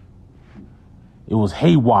 It was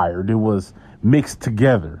haywired. It was mixed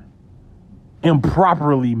together.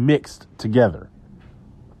 Improperly mixed together.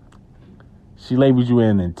 She labeled you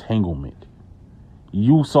an entanglement.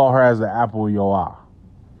 You saw her as the apple of your eye.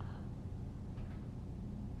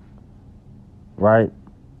 Right?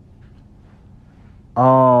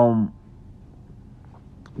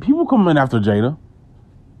 People coming after Jada.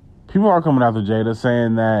 People are coming after Jada,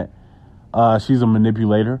 saying that she's a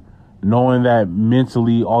manipulator, knowing that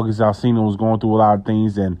mentally August Alsina was going through a lot of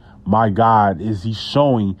things, and my God, is he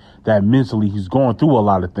showing that mentally he's going through a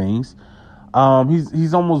lot of things.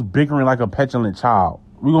 He's almost bickering like a petulant child.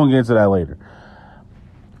 We're gonna get into that later.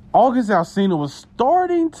 August Alsina was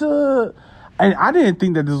starting to, and I didn't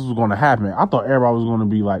think that this was going to happen. I thought everybody was going to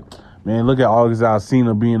be like, man, look at August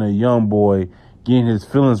Alsina being a young boy, getting his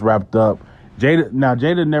feelings wrapped up.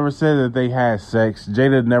 Jada never said that they had sex.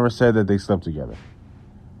 Jada never said that they slept together.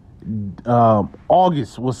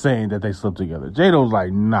 August was saying that they slept together. Jada was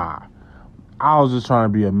like, nah, I was just trying to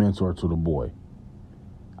be a mentor to the boy.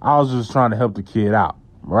 I was just trying to help the kid out,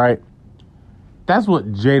 right? That's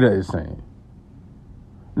what Jada is saying.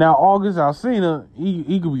 Now, August Alsina,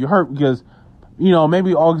 he could be hurt because, you know,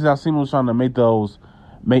 maybe August Alsina was trying to make those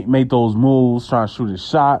moves, trying to shoot his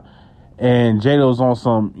shot, and Jada was on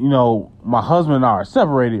some, you know, my husband and I are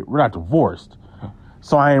separated, we're not divorced,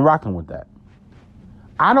 so I ain't rocking with that.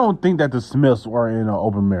 I don't think that the Smiths were in an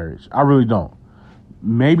open marriage. I really don't.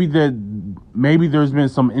 Maybe there's been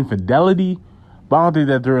some infidelity, but I don't think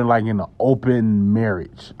that they're in an open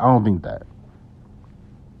marriage. I don't think that.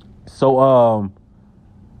 So,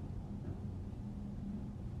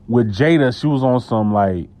 with Jada, she was on some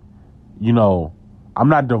I'm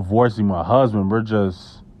not divorcing my husband. We're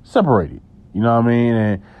just separated. You know what I mean?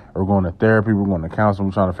 And we're going to therapy. We're going to counseling.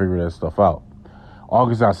 We're trying to figure that stuff out.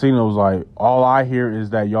 August Alsina was like, all I hear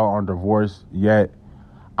is that y'all aren't divorced yet.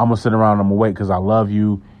 I'm going to sit around and I'm going to wait because I love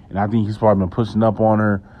you. And I think he's probably been pushing up on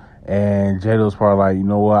her. And Jada was probably like, you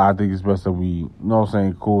know what? I think it's best that we, you know what I'm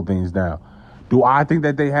saying, cool things down. Do I think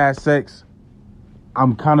that they had sex?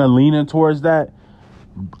 I'm kind of leaning towards that.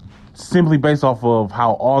 Simply based off of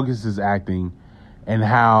how August is acting and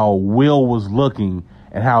how Will was looking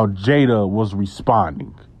and how Jada was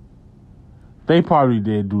responding. They probably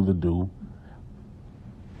did do the do.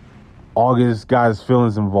 August got his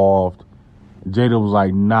feelings involved. Jada was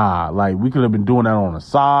like, nah, like we could have been doing that on the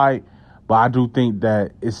side, but I do think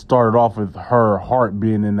that it started off with her heart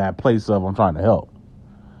being in that place of I'm trying to help.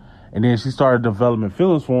 And then she started developing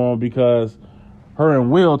feelings for him because her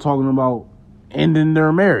and Will talking about ending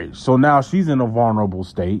their marriage. So now she's in a vulnerable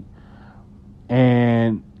state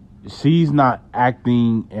and she's not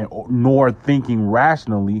acting nor thinking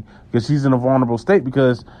rationally because she's in a vulnerable state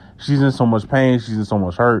because she's in so much pain. She's in so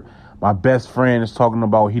much hurt. My best friend is talking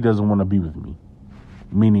about he doesn't want to be with me,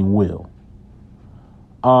 meaning Will.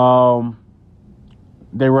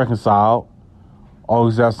 They reconciled.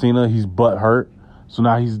 August Alsina, he's butt hurt. So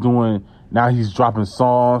now he's dropping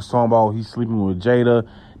songs, talking about he's sleeping with Jada,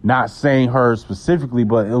 not saying her specifically,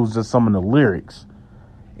 but it was just some of the lyrics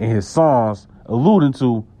in his songs alluding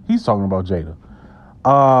to he's talking about Jada.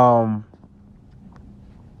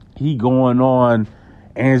 He going on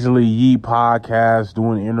Angela Yee podcast,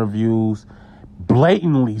 doing interviews,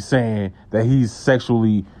 blatantly saying that he's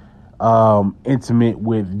sexually intimate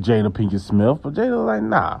with Jada Pinkett Smith, but Jada's like,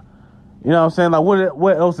 nah. You know what I'm saying? Like,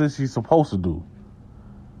 what else is she supposed to do?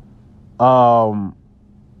 At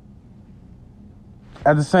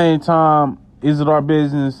the same time, is it our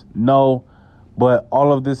business? No. But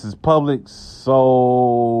all of this is public,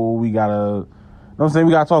 so we gotta, you know what I'm saying?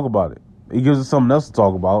 We gotta talk about it. It gives us something else to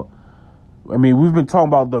talk about. I mean, we've been talking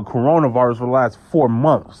about the coronavirus for the last 4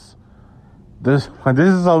 months. This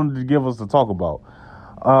is something to give us to talk about.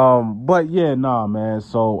 But yeah, nah, man.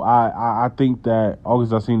 So I think that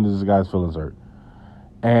August Alsina, this guy's feelings hurt.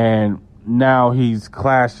 And now he's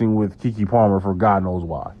clashing with Keke Palmer for God knows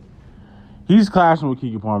why. He's clashing with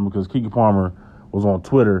Keke Palmer because Keke Palmer was on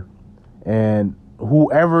Twitter and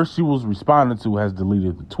whoever she was responding to has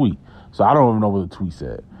deleted the tweet. So I don't even know what the tweet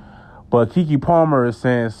said. But Keke Palmer is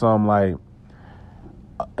saying something like,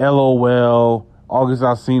 LOL, August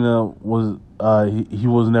Alsina was, he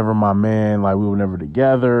was never my man. Like, we were never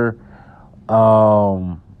together.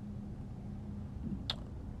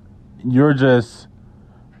 You're just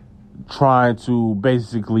trying to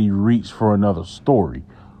basically reach for another story.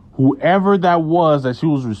 Whoever that was that she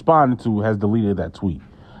was responding to has deleted that tweet.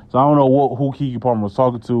 So I don't know who Keke Palmer was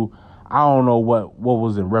talking to. I don't know what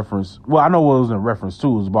was in reference. Well, I know what was in reference to.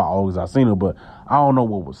 It was about August Alsina, but I don't know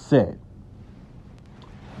what was said.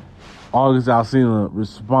 August Alsina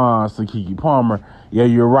responds to Keke Palmer, yeah,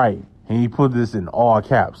 you're right. And he put this in all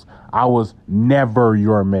caps. I was never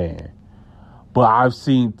your man. But I've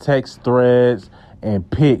seen text threads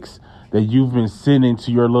and pics that you've been sending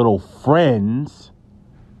to your little friends,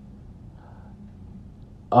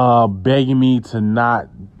 begging me to not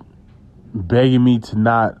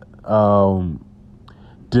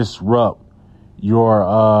disrupt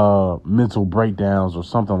your mental breakdowns or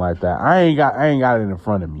something like that. I ain't got it in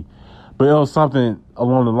front of me. But it was something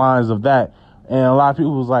along the lines of that. And a lot of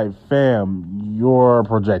people was like, fam, you're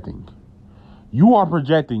projecting. You are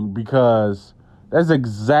projecting because that's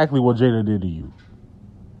exactly what Jada did to you.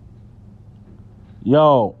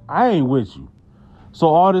 Yo, I ain't with you. So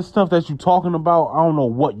all this stuff that you talking about, I don't know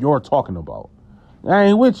what you're talking about. I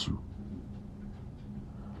ain't with you.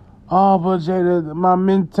 Oh, but Jada, my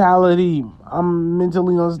mentality, I'm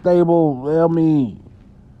mentally unstable. Help me.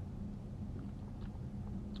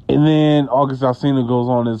 And then August Alsina goes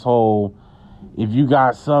on this whole, if you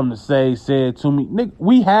got something to say, say it to me. Nick,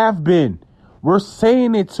 we have been. We're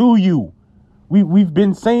saying it to you. We've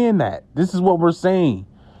been saying that. This is what we're saying.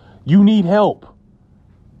 You need help.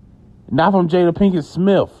 Not from Jada Pinkett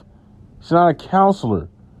Smith. She's not a counselor.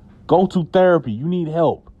 Go to therapy. You need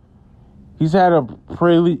help. He's had a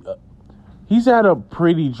pretty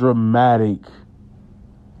dramatic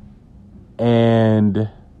and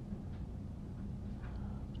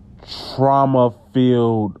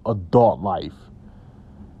trauma-filled adult life.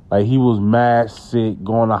 Like, he was mad sick,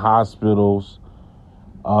 going to hospitals,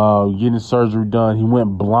 getting surgery done. He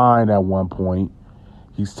went blind at one point.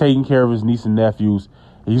 He's taking care of his niece and nephews.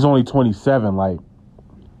 He's only 27. Like,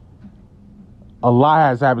 a lot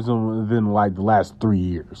has happened to him within, like, the last 3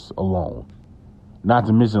 years alone. Not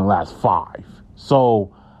to mention the last 5.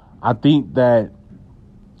 So, I think that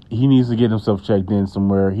he needs to get himself checked in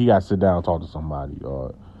somewhere. He got to sit down and talk to somebody.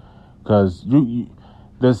 Because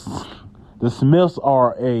the Smiths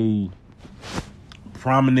are a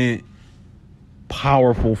prominent,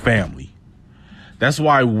 powerful family. That's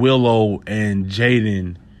why Willow and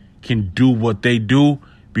Jaden can do what they do,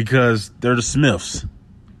 because they're the Smiths.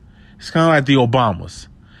 It's kind of like the Obamas.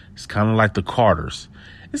 It's kind of like the Carters.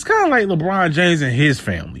 It's kind of like LeBron James and his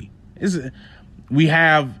family. We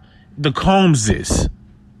have the Combses,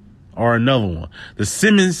 or another one. The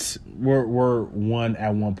Simmons were one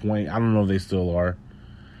at one point. I don't know if they still are.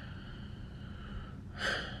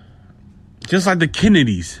 Just like the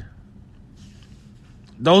Kennedys.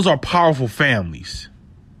 Those are powerful families,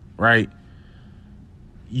 right?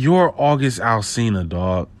 You're August Alsina,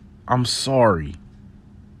 dog. I'm sorry.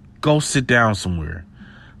 Go sit down somewhere.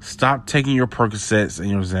 Stop taking your Percocets and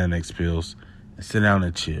your Xanax pills and sit down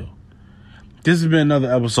and chill. This has been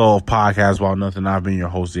another episode of Podcast About Nothing. I've been your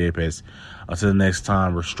host, The Apex. Until the next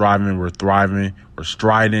time, we're striving, we're thriving, we're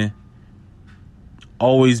striding.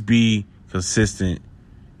 Always be consistent.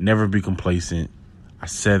 Never be complacent. I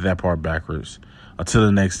said that part backwards. Until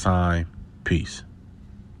the next time, peace.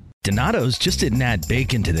 Donato's just didn't add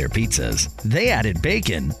bacon to their pizzas. They added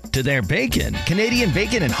bacon to their bacon. Canadian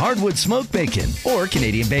bacon and hardwood smoked bacon. Or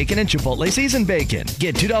Canadian bacon and Chipotle seasoned bacon.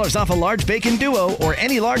 Get $2 off a large bacon duo or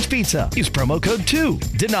any large pizza. Use promo code 2.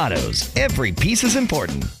 Donato's. Every piece is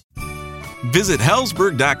important. Visit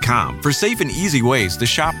Hellsberg.com for safe and easy ways to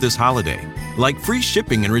shop this holiday. Like free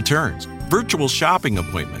shipping and returns, virtual shopping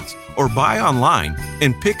appointments, or buy online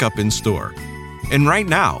and pick up in store. And right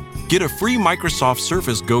now, get a free Microsoft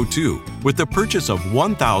Surface Go 2 with the purchase of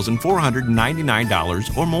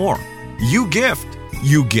 $1,499 or more. You gift,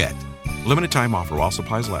 you get. Limited time offer while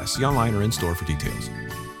supplies last. See online or in store for details.